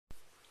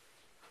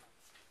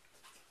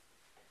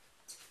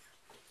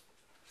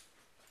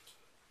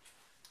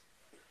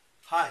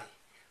Hi,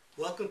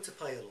 welcome to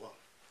Play Along.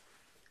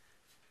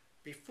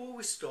 Before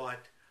we start,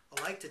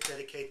 I'd like to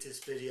dedicate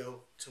this video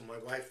to my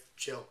wife,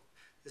 Jill.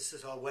 This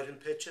is our wedding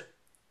picture.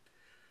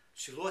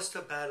 She lost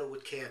her battle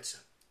with cancer.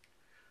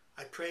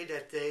 I pray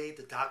that they,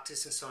 the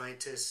doctors and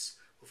scientists,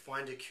 will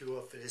find a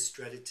cure for this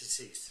dreaded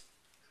disease.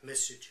 I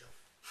miss you, Jill.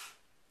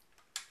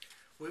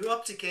 We're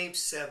up to Game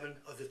 7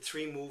 of the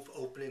 3-move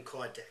opening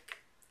card deck.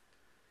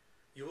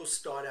 You will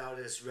start out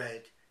as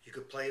red. You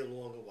could play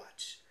along or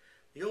watch.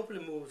 The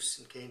opening moves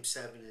in Game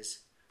 7 is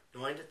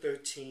 9 to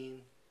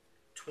 13,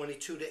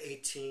 22 to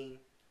 18,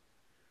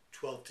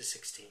 12 to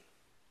 16.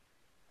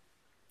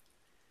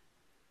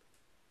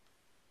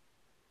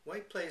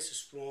 White plays a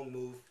strong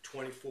move,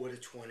 24 to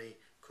 20,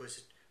 because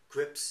it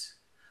grips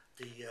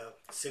the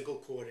single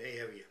quarter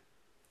area.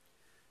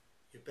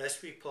 Your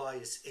best reply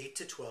is 8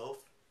 to 12,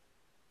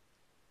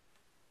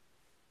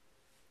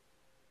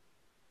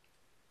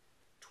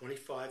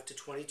 25 to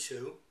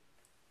 22,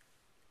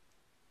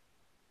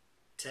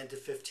 10 to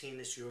 15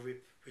 is your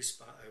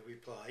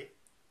reply,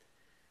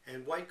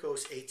 and white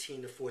goes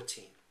 18 to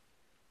 14.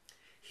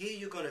 Here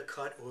you're going to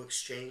cut or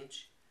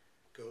exchange,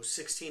 go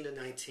 16 to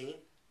 19,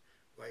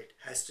 white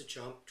has to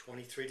jump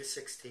 23 to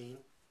 16,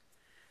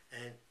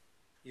 and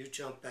you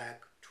jump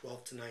back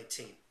 12 to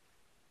 19.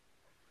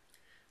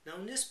 Now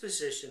in this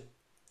position,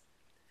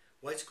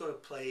 white's going to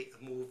play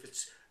a move,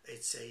 it's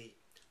a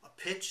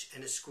pitch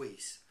and a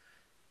squeeze.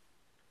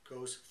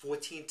 Goes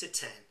 14 to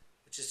 10,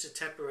 which is a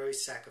temporary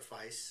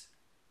sacrifice.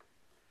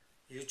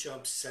 You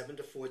jump 7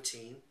 to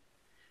 14.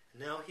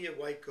 And now here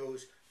white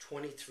goes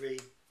 27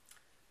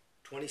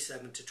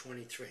 to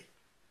 23.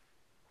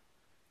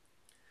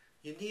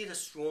 You need a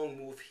strong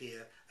move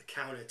here, a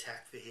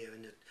counterattack for here.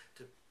 And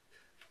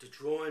the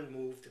drawing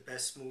move, the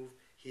best move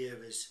here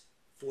is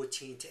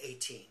 14 to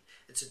 18.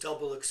 It's a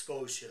double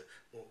exposure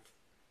move.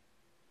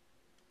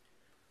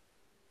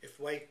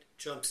 If white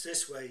jumps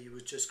this way, you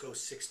would just go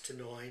 6 to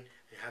 9 and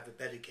have a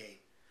better game.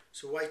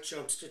 So white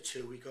jumps to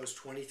 2, he goes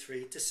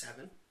 23 to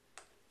 7.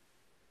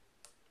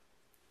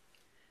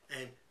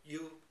 And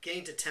you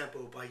gain the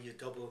tempo by your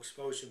double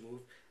exposure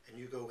move, and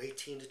you go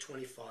 18 to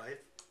 25.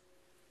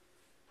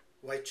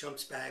 White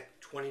jumps back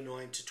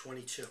 29 to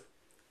 22.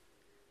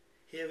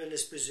 Here in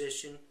this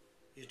position,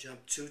 you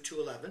jump 2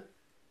 to 11.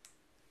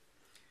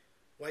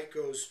 White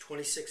goes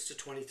 26 to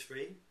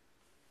 23.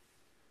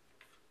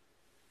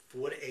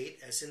 4 to 8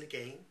 as in the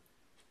game.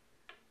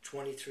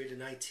 23 to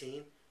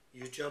 19.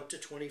 You jump to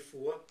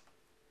 24.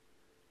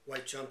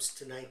 White jumps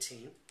to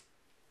 19.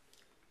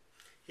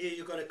 Here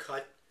you're going to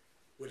cut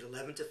with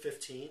 11 to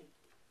 15.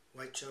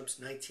 White jumps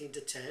 19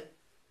 to 10.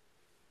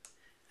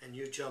 And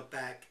you jump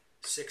back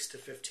 6 to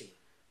 15.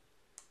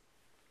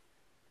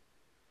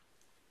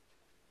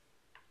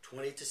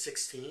 20 to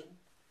 16.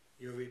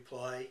 You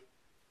reply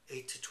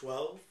 8 to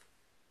 12.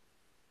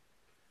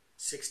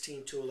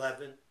 16 to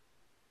 11.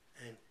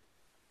 And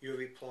your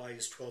reply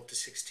is 12 to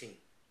 16.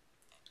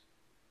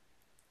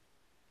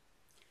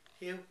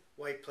 Here,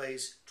 white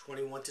plays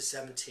 21 to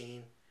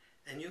 17,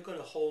 and you're going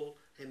to hold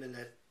him in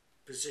that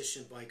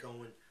position by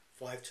going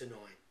 5 to 9.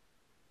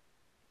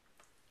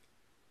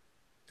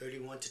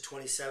 31 to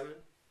 27,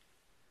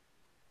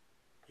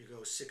 you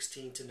go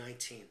 16 to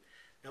 19.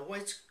 Now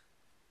white's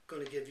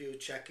going to give you a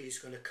check, he's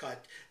going to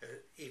cut,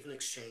 even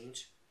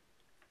exchange.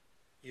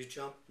 You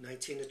jump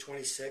 19 to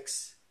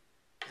 26,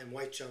 and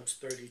white jumps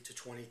 30 to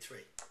 23.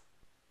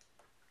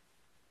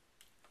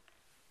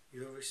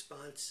 Your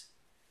response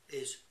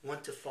is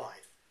 1 to 5.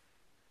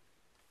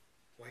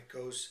 White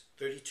goes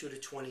 32 to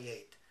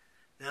 28.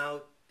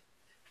 Now,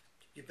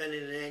 you've been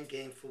in an end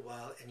game for a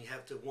while, and you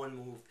have the one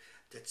move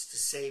that's the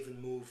save and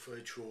move for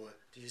a draw.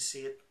 Do you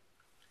see it?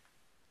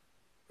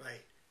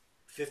 Right.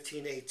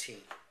 15 to 18.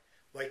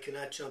 White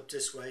cannot jump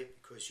this way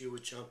because you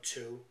would jump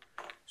 2.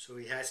 So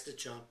he has to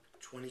jump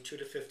 22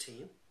 to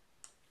 15.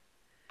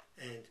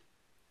 And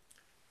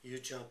you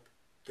jump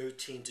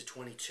 13 to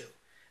 22.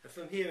 And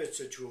from here it's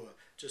a draw,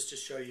 just to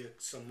show you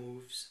some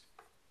moves.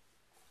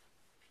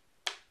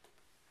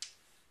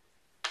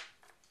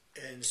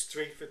 And it's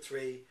 3 for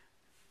 3,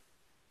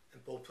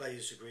 and both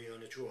players agree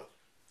on a draw.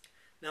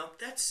 Now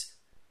that's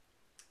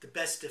the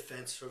best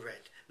defense for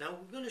red. Now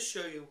we're going to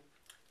show you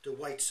the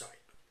white side.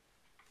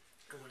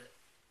 I'm going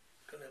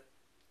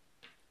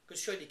to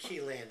show you the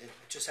key landing.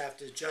 Just have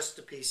to adjust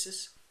the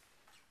pieces.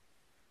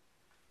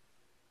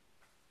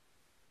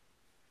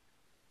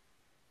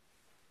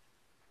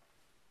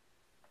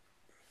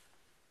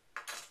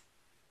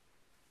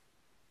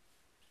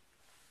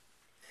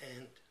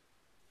 And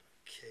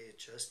okay,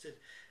 adjusted.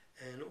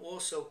 And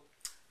also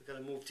we're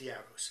going to move the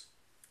arrows.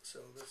 So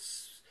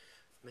let's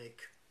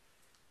make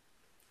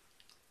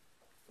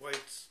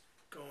white's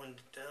going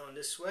down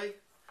this way.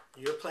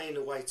 You're playing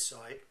the white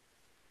side.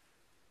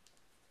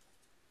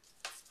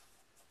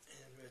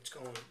 And red's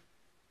going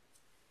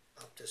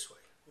up this way.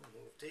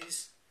 We'll move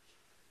these.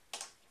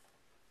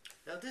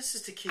 Now this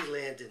is the key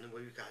landing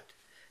we've got.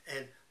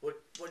 And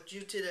what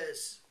you did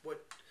as,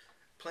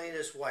 playing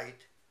as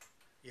white,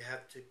 you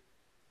have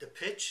the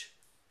pitch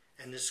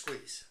and the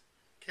squeeze.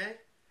 Okay?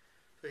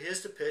 So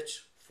here's the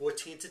pitch,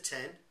 14 to 10.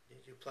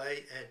 You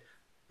play, and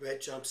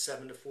red jumps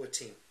 7 to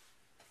 14.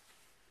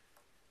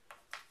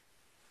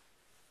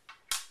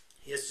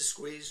 Here's the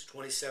squeeze,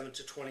 27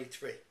 to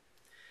 23.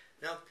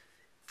 Now,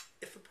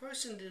 if a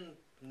person didn't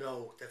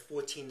know that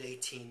 14 to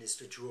 18 is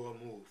the draw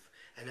move,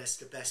 and that's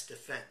the best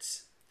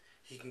defense,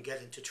 he can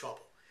get into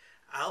trouble.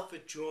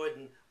 Alfred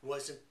Jordan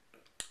wasn't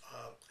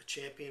a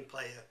champion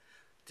player,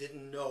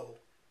 didn't know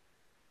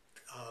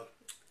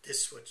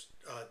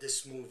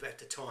this move at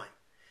the time.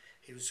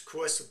 He was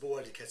across the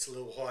board, it gets a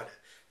little harder.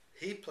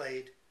 He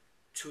played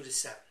 2 to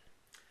 7.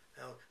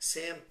 Now,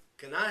 Sam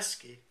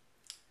Gonotsky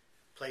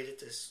played at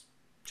this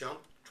jump,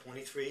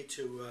 23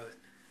 to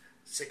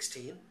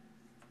 16.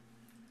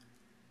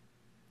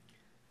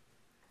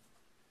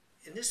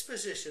 In this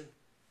position,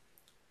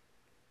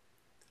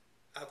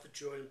 Alfred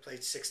Jordan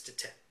played 6 to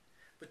 10.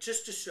 But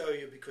just to show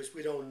you, because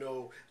we don't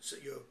know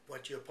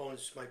what your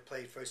opponents might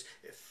play first,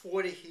 if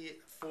 4 to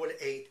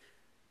 8,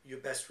 your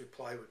best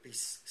reply would be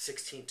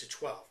 16 to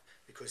 12,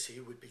 because he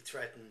would be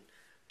threatened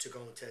to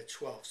go into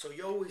 12. So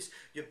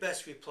your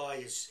best reply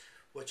is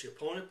what your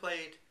opponent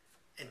played,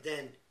 and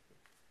then,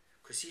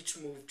 because each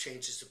move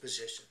changes the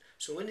position.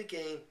 So in the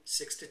game,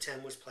 6 to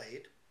 10 was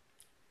played,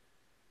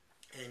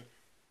 and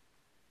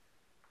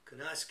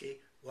Gonotsky,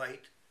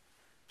 white,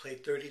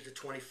 played 30 to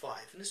 25.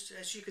 And this,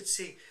 as you can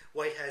see,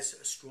 white has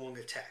a strong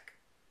attack.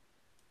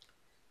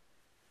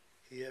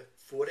 Here,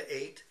 4 to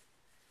 8,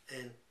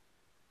 and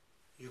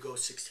you go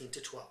 16 to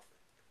 12.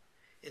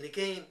 In the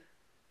game,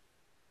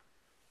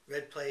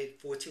 red played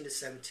 14 to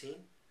 17,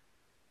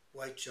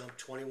 white jumped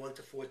 21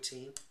 to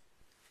 14,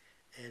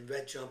 and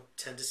red jumped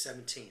 10 to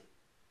 17.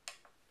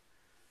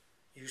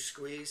 You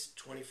squeezed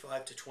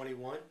 25 to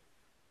 21,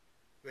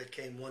 red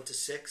came 1 to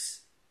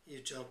 6, you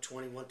jumped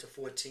 21 to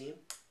 14.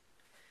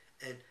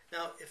 And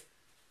now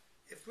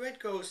if red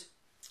goes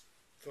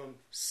from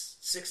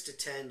 6 to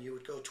 10, you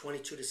would go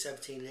 22 to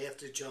 17, and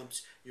after the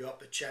jumps, you're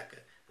up a checker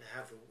and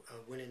have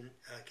a winning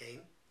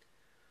game.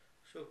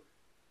 So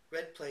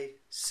red played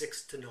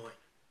 6 to 9.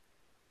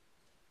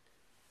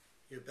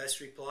 Your best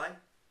reply,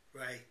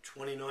 right,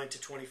 29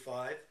 to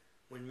 25,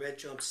 when red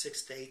jumps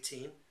 6 to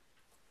 18.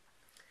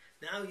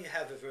 Now you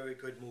have a very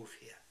good move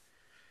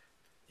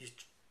here.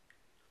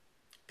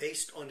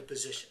 Based on the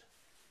position,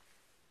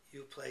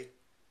 you play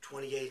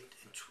 28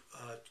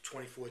 and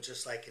 24,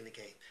 just like in the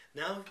game.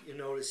 Now you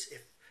notice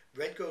if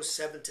red goes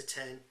 7 to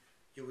 10,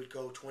 you would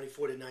go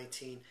 24 to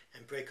 19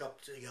 and break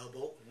up to the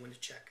elbow and win the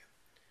checker.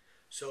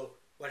 So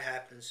what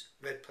happens?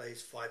 Red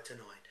plays 5 to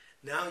 9.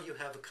 Now you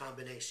have a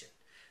combination.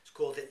 It's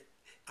called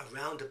a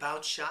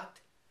roundabout shot.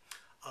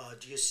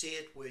 Do you see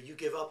it where you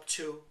give up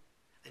 2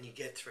 and you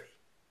get 3?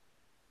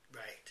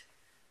 Right.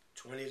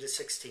 20 to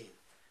 16.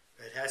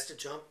 Red has to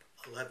jump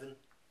 11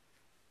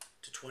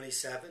 to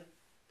 27.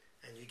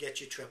 And you get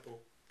your triple,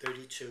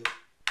 32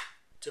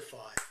 to 5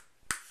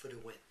 for the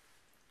win.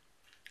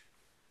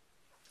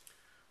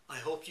 I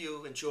hope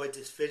you enjoyed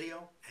this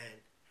video, and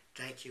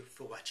thank you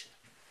for watching.